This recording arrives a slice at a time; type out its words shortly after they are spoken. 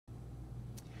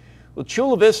Well,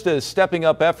 Chula Vista is stepping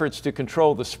up efforts to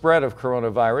control the spread of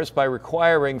coronavirus by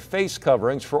requiring face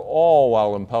coverings for all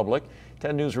while in public.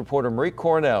 10 News reporter Marie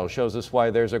Cornell shows us why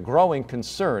there's a growing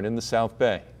concern in the South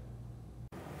Bay.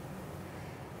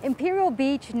 Imperial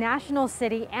Beach, National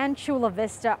City, and Chula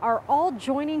Vista are all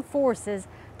joining forces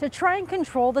to try and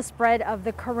control the spread of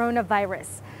the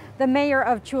coronavirus. The mayor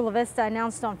of Chula Vista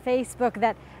announced on Facebook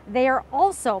that they are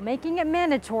also making it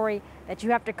mandatory that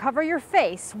you have to cover your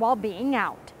face while being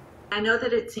out. I know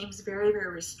that it seems very, very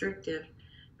restrictive,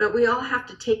 but we all have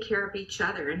to take care of each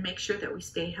other and make sure that we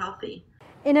stay healthy.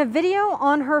 In a video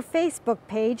on her Facebook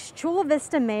page, Chula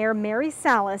Vista Mayor Mary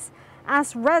Salas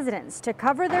asked residents to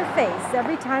cover their face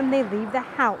every time they leave the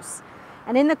house.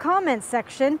 And in the comments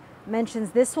section,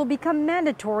 mentions this will become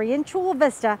mandatory in Chula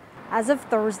Vista as of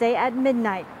Thursday at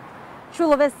midnight.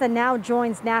 Chula Vista now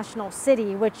joins National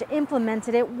City, which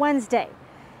implemented it Wednesday.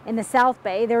 In the South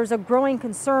Bay, there's a growing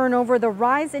concern over the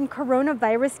rise in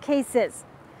coronavirus cases.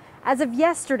 As of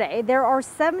yesterday, there are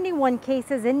 71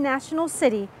 cases in National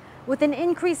City, with an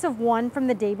increase of 1 from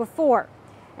the day before,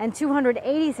 and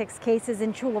 286 cases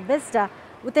in Chula Vista,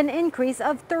 with an increase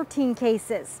of 13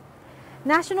 cases.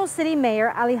 National City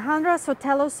Mayor Alejandra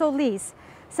Sotelo Solis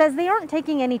says they aren't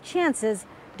taking any chances,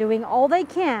 doing all they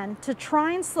can to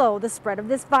try and slow the spread of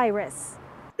this virus.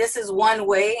 This is one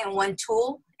way and one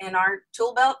tool in our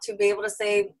tool belt to be able to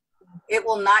say it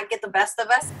will not get the best of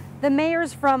us. The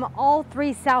mayors from all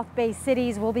 3 South Bay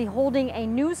cities will be holding a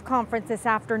news conference this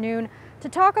afternoon to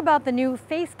talk about the new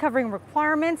face covering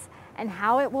requirements and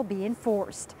how it will be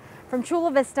enforced. From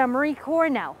Chula Vista, Marie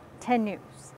Cornell, 10 News.